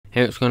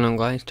Hey, what's going on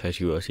guys,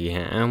 TurtyWurty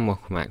here and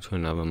welcome back to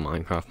another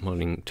Minecraft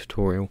modding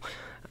tutorial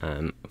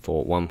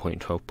for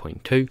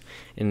 1.12.2.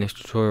 In this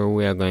tutorial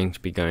we are going to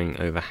be going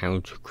over how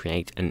to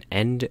create an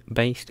end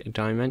based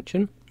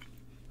dimension.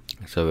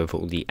 So with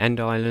all the end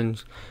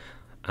islands,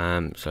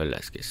 so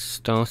let's get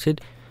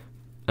started.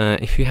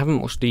 If you haven't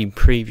watched the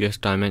previous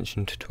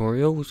dimension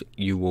tutorials,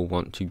 you will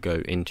want to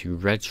go into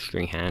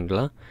registry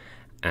handler,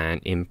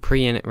 and in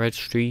pre-init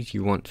registries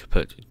you want to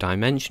put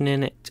dimension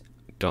in it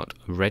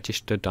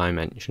register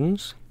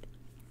dimensions,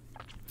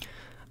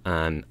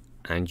 and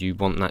you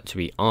want that to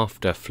be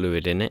after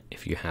fluid in it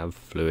if you have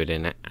fluid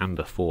in it and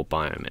before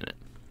biome in it.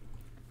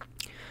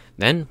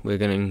 Then we're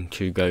going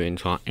to go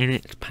into our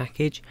init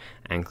package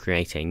and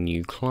create a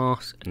new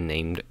class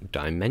named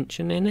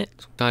dimension in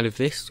it. Inside of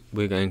this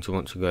we're going to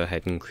want to go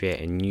ahead and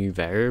create a new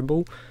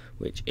variable,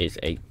 which is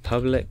a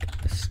public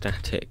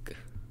static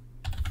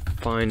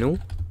final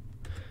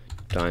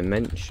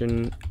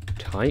dimension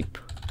type,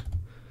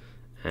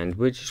 and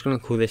we're just going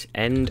to call this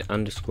end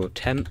underscore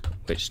temp,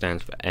 which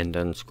stands for end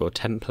underscore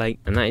template,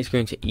 and that is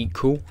going to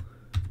equal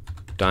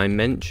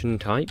dimension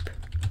type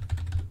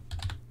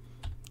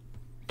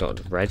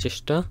dot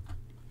register.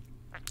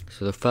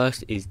 So the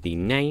first is the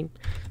name,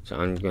 so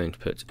I'm going to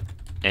put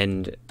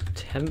end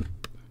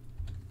temp.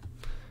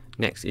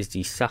 Next is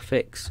the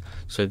suffix,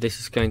 so this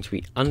is going to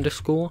be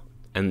underscore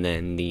and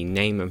then the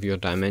name of your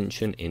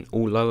dimension in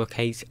all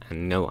lowercase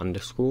and no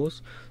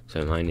underscores.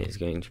 So mine is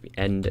going to be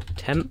end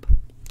temp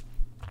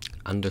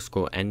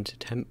underscore end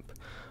temp.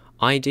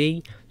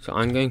 ID, so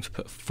I'm going to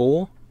put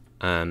 4,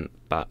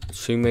 but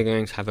soon we're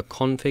going to have a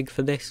config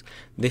for this.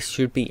 This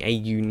should be a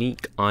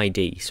unique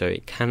ID, so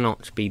it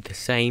cannot be the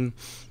same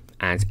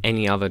as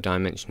any other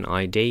dimension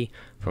ID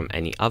from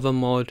any other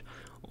mod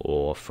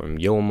or from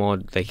your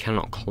mod. They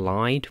cannot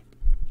collide,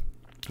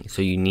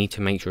 so you need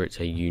to make sure it's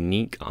a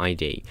unique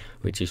ID,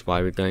 which is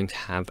why we're going to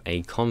have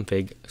a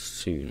config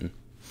soon.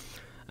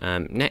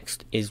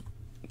 Next is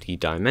the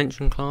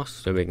dimension class,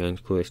 so we're going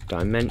to call this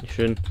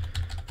dimension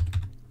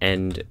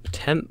end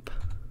temp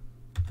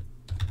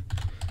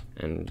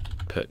and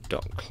put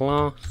dot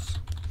class.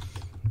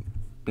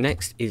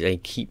 Next is a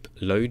keep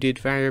loaded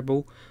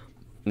variable.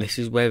 This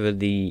is whether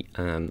the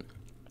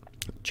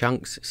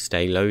chunks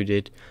stay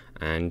loaded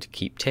and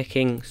keep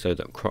ticking so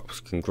that crops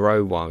can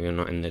grow while you're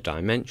not in the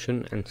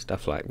dimension and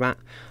stuff like that.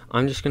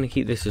 I'm just going to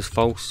keep this as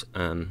false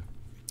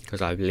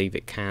because I believe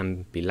it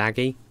can be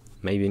laggy.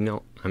 Maybe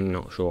not, I'm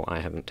not sure,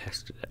 I haven't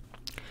tested it.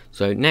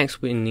 So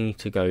next we need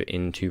to go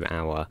into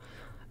our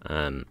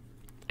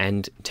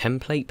end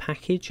template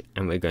package,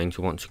 and we're going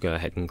to want to go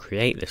ahead and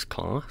create this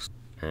class,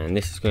 and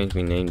this is going to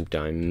be named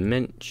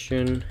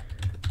dimension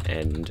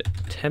end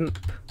temp.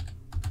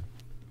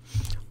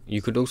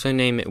 You could also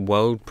name it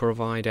world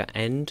provider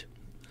end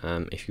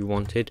if you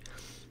wanted,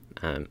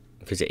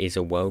 because it is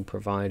a world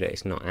provider,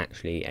 it's not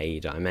actually a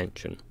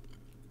dimension.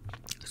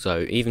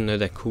 So even though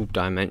they're called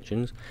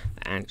dimensions,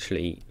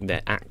 actually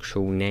their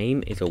actual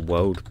name is a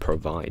world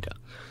provider.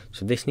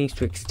 So this needs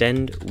to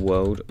extend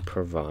world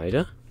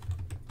provider,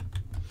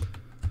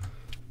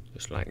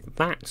 just like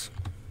that.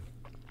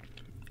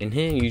 In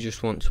here you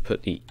just want to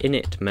put the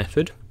init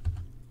method.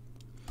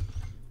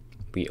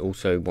 We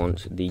also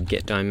want the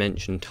get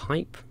dimension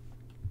type.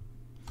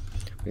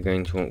 We're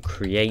going to want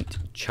create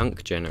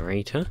chunk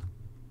generator.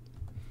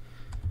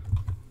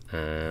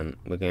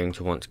 We're going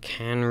to want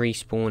can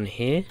respawn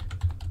here.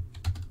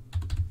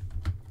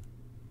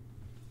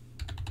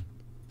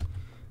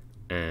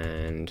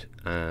 And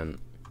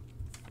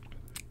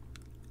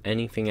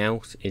anything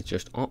else is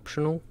just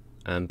optional,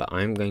 but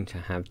I'm going to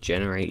have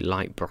generate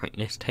light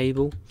brightness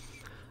table,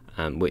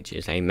 which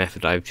is a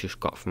method I've just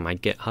got from my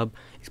GitHub.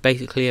 It's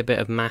basically a bit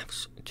of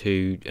maths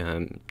to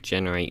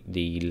generate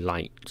the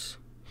lights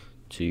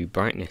to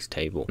brightness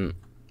table,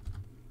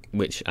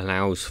 which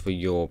allows for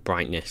your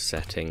brightness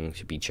setting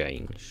to be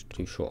changed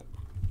to short.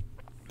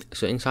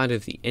 So inside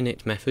of the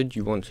init method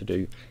you want to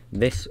do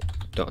this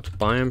dot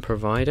biome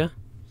provider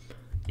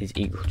is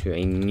equal to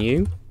a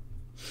new,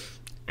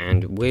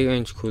 and we're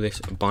going to call this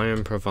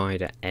biome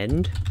provider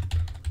end,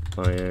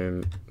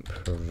 biome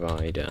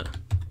provider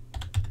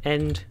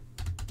end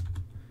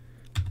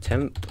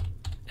temp,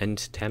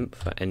 end temp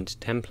for end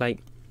template.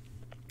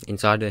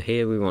 Inside of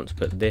here we want to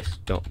put this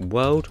dot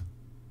world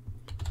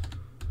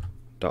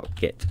dot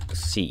get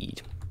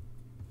seed,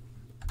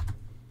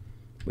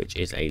 which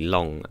is a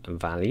long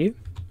value.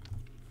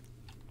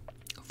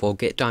 For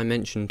get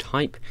dimension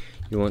type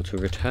you want to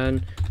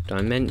return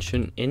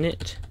dimension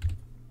init,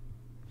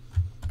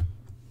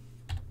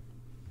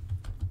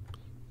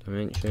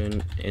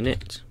 dimension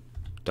init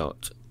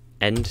dot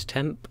end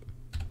temp.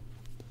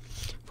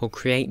 For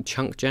create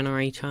chunk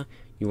generator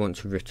you want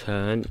to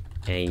return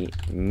a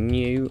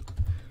new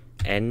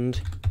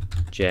end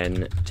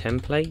gen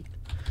template,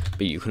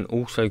 but you can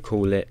also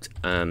call it,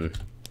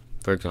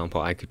 for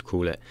example I could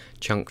call it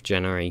chunk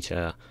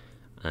generator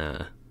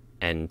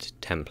end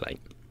template.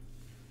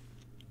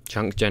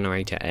 Chunk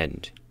generator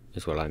end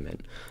is what I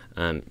meant.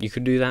 You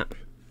could do that.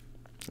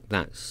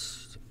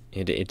 That's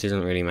it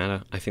doesn't really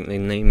matter. I think the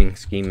naming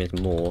scheme is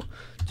more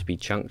to be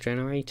chunk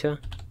generator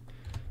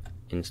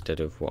instead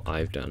of what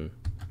I've done,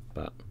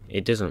 but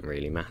it doesn't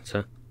really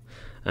matter.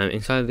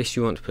 Inside of this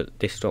you want to put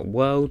this dot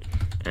world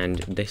and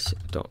this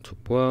dot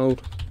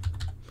world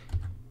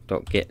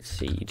dot get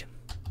seed,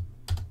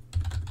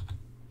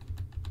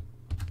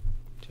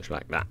 just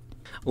like that.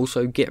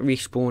 Also, get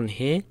respawn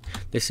here.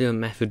 This is a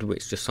method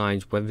which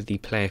decides whether the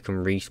player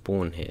can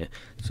respawn here.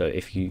 So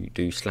if you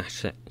do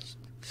slash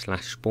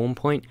spawn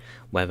point,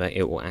 whether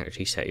it will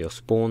actually set your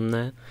spawn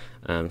there.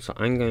 So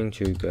I'm going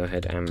to go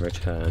ahead and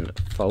return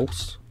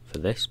false for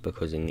this,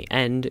 because in the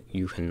end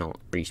you cannot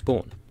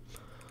respawn.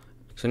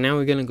 So now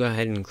we're going to go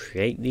ahead and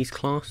create these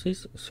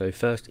classes. So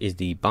first is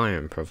the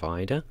biome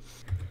provider,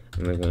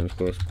 and we're going to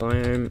call this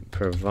biome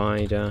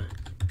provider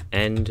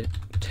end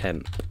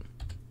temp.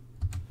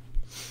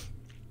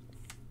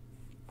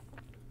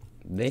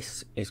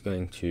 This is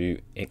going to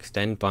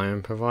extend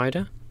biome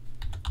provider,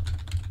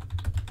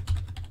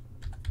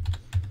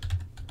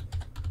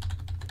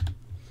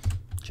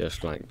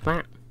 just like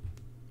that,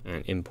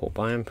 and import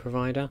biome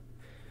provider.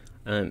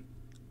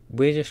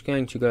 We're just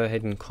going to go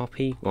ahead and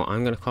copy, well,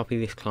 I'm going to copy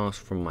this class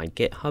from my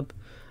GitHub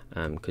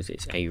because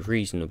it's a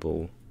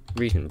reasonably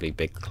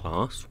big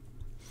class.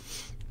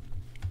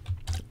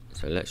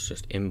 So let's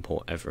just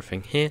import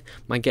everything here.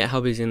 My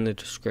GitHub is in the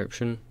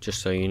description, just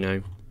so you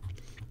know.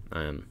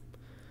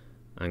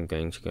 I'm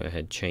going to go ahead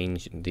and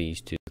change these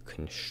to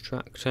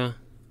constructor,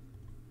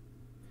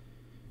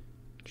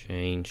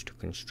 change to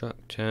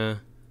constructor,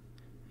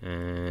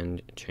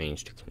 and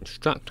change to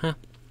constructor.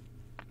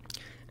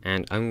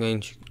 And I'm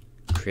going to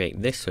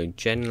create this, so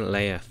gen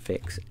layer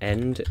fix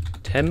end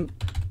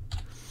temp.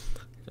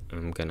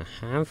 I'm gonna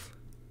have,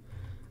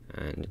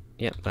 and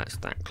yep, that's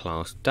that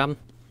class done.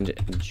 And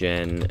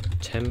gen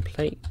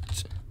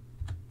template.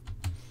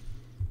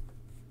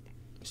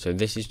 So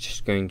this is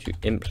just going to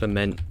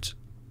implement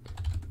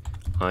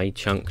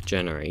iChunk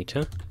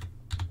generator,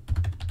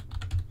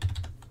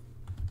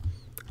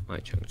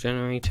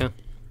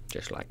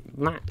 just like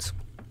that,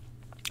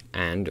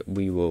 and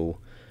we will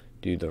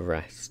do the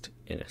rest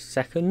in a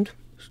second,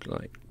 just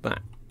like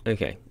that.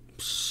 Okay,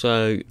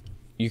 so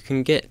you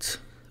can get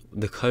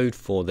the code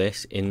for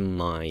this in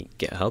my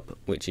GitHub,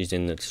 which is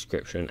in the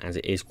description, as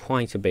it is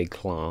quite a big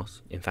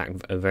class, in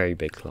fact a very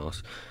big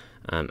class,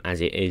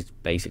 as it is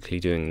basically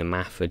doing the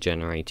math for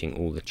generating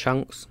all the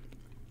chunks.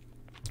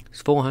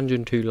 It's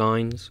 402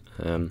 lines,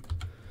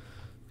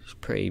 it's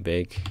pretty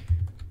big.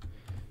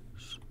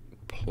 Just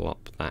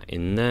plop that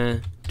in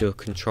there, do a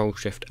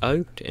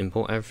Control-Shift-O to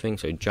import everything,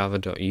 so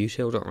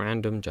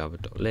java.util.random,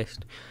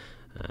 java.list,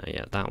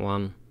 yeah, that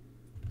one.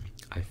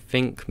 I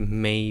think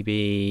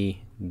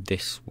maybe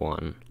this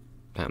one,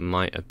 that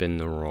might have been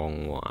the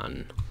wrong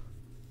one.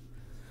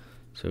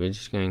 So we're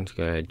just going to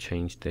go ahead and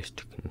change this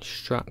to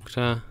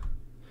constructor,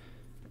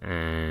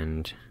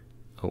 and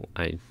oh,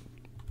 I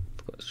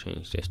forgot to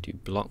change this to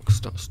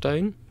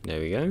blocks.stone. There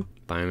we go.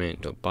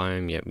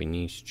 Biome.biome, yep, we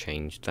need to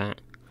change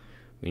that.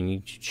 We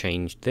need to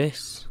change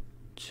this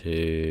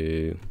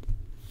to,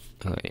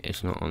 oh,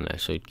 it's not on there,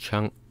 so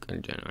chunk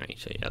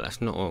generator, yeah,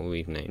 that's not what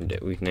we've named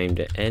it. We've named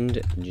it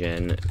end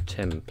gen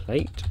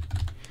template.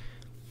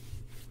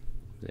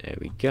 There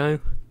we go.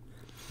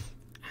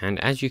 And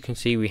as you can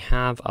see, we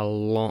have a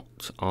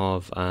lot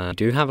of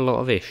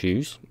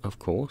issues, of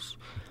course.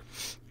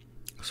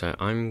 So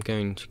I'm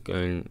going to go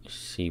and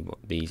see what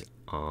these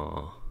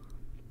are.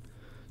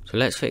 So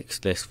let's fix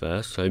this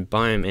first. So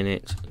biome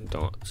init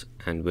dot,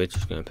 and we're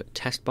just going to put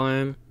test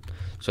biome.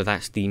 So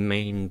that's the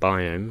main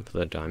biome for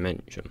the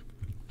dimension.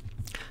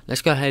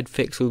 Let's go ahead and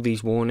fix all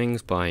these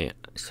warnings by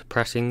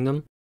suppressing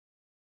them.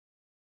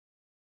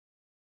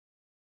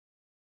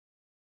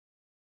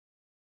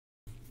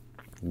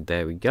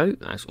 There we go,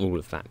 that's all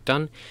of that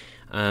done.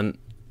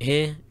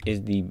 Here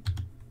is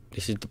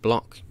this is the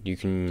block you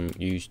can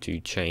use to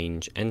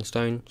change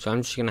endstone. So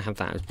I'm just going to have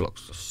that as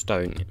blocks of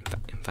stone.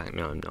 In fact,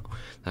 no, I'm not.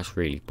 That's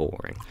really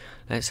boring.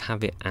 Let's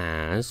have it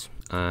as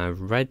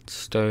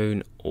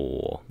redstone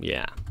ore.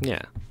 Yeah,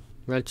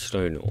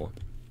 redstone ore.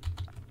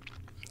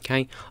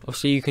 Okay,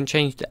 obviously you can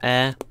change the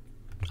air.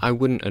 I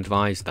wouldn't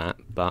advise that,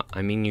 but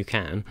I mean you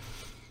can.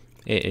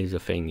 It is a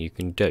thing you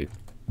can do.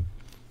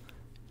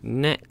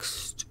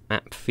 Next,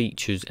 app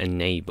features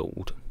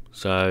enabled.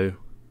 So,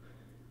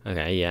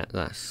 okay, yeah,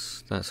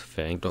 that's a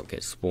thing. Dot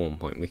get spawn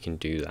point, we can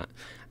do that.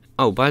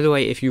 Oh, by the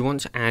way, if you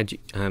want to add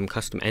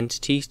custom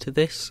entities to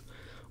this,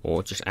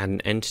 or just add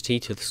an entity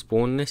to the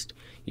spawn list,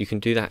 you can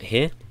do that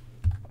here.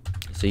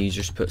 So you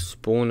just put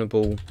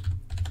spawnable,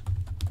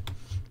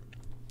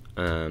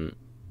 and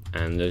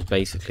there's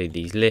basically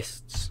these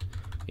lists.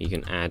 You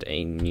can add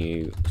a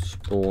new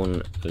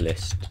spawn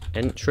list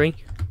entry.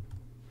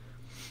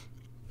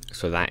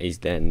 So that is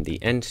then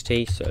the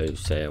entity. So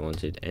say I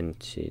wanted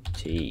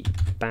entity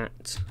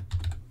bat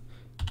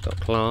dot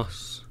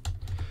class.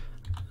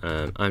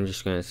 I'm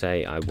just going to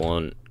say I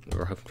want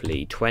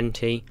roughly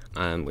 20,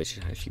 which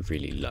is actually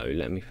really low.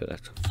 Let me put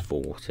that to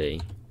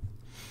 40.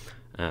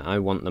 I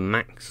want the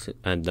max,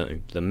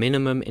 the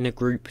minimum in a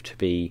group to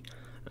be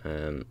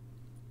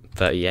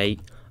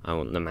 38. I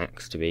want the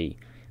max to be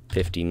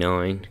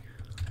 59.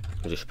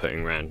 I'm just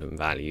putting random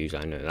values.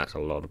 I know that's a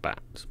lot of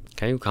bats.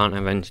 Okay, we can't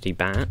have entity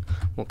bat.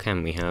 What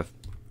can we have?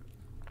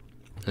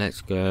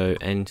 Let's go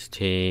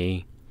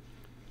entity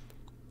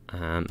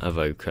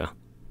evoker.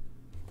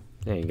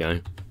 There you go.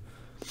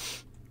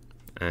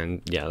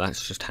 And yeah,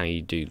 that's just how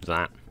you do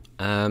that.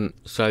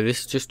 So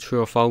this is just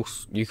true or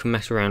false. You can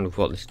mess around with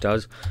what this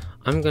does.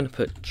 I'm going to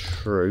put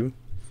true.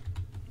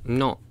 I'm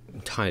not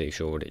entirely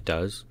sure what it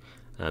does,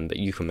 but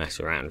you can mess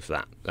around with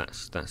that.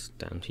 That's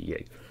down to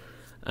you.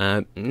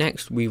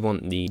 Next, we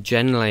want the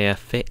gen layer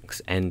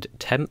fix and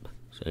temp.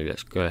 So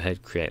let's go ahead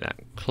and create that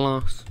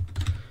class.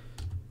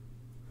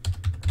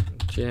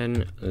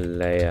 Gen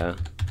layer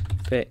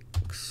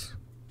fix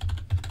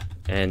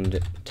and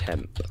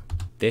temp.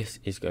 This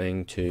is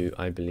going to,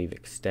 I believe,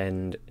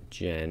 extend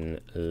gen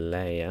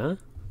layer.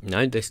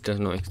 No, this does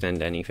not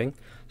extend anything.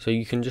 So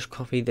you can just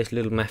copy this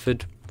little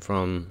method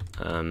from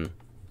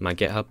my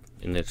GitHub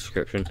in the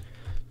description.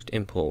 Just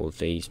import all of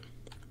these.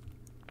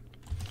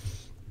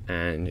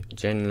 And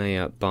gen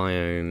layer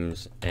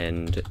biomes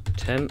and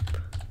temp.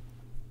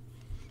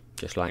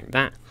 Just like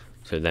that.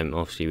 So then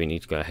obviously we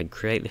need to go ahead and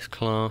create this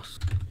class.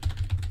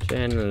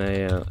 Gen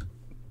layer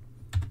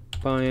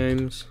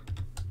biomes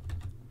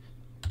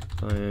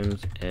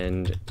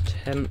and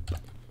temp.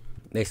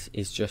 This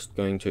is just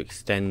going to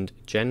extend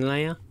gen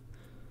layer.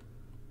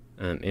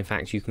 In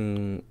fact, you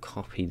can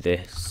copy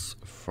this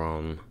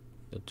from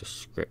the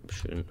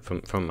description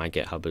from my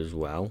GitHub as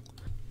well.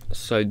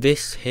 So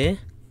this here,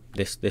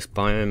 this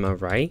biome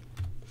array,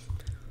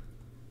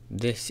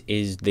 this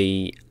is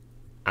the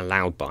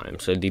allowed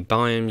biome. So the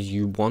biomes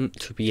you want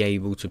to be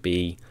able to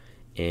be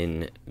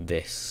in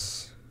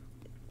this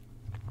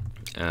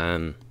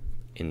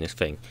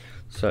thing.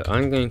 So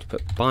I'm going to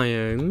put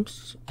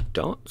biomes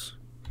dot,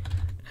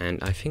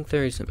 and I think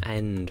there is some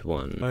end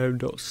one.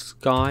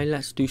 Biome.sky.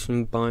 Let's do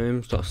some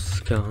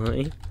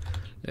biomes.sky.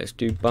 Let's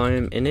do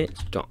biome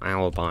init dot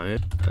our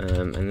biome,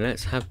 and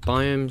let's have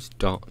biomes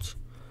dot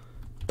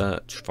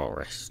birch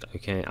forest.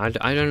 Okay, I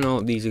don't know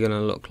what these are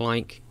gonna look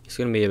like. It's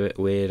gonna be a bit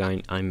weird.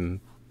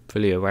 I'm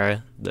fully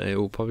aware that it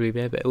will probably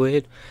be a bit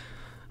weird.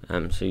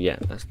 So yeah,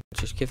 let's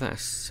just give that a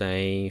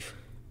save.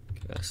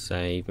 Give that a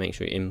save. Make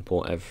sure you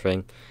import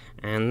everything.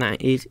 And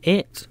that is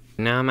it.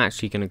 Now I'm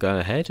actually going to go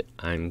ahead.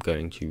 I'm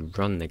going to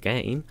run the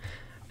game,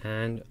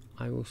 and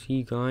I will see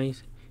you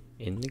guys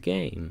in the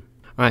game.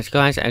 Alright, so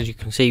guys, as you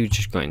can see, we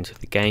just got into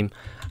the game,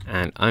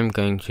 and I'm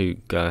going to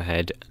go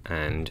ahead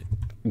and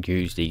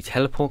use the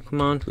teleport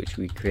command, which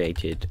we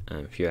created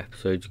a few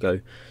episodes ago,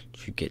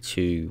 to get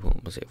to,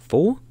 what was it,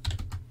 4?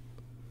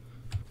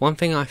 One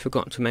thing I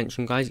forgot to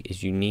mention, guys,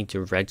 is you need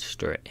to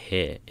register it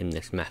here in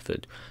this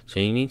method.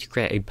 So you need to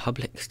create a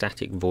public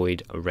static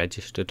void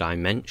register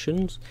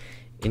dimensions.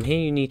 In here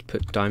you need to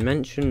put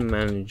dimension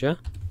manager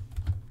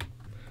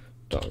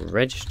dot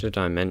register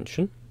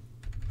dimension.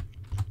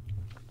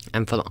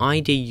 And for the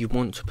ID, you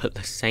want to put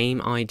the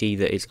same ID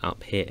that is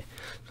up here.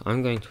 So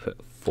I'm going to put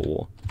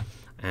 4.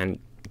 And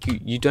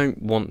you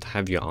don't want to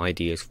have your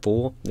ID as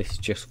 4. This is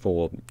just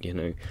for, you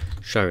know,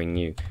 showing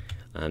you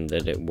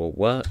that it will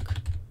work.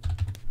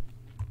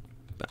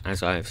 But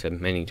as I have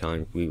said many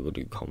times, we will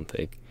do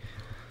config.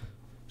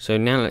 So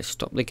now let's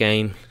stop the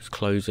game. Let's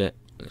close it.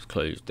 Let's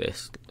close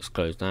this. Let's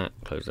close that.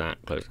 Close that.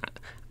 Close that.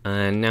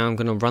 And now I'm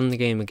going to run the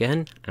game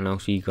again, and I'll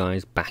see you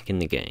guys back in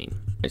the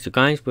game. Right, so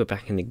guys, we're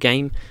back in the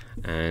game,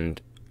 and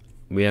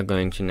we are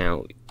going to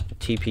now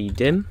TP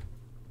dim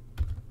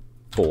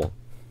 4.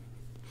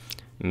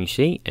 And you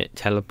see, it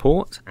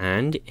teleports,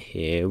 and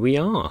here we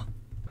are.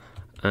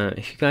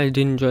 If you guys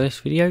did enjoy this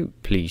video,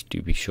 please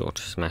do be sure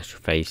to smash your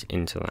face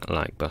into that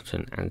like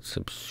button and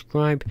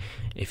subscribe.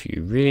 If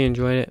you really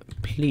enjoyed it,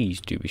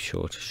 please do be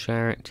sure to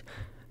share it.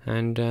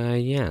 And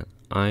yeah,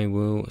 I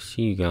will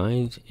see you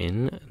guys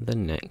in the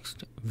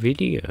next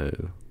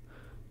video.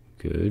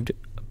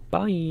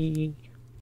 Goodbye.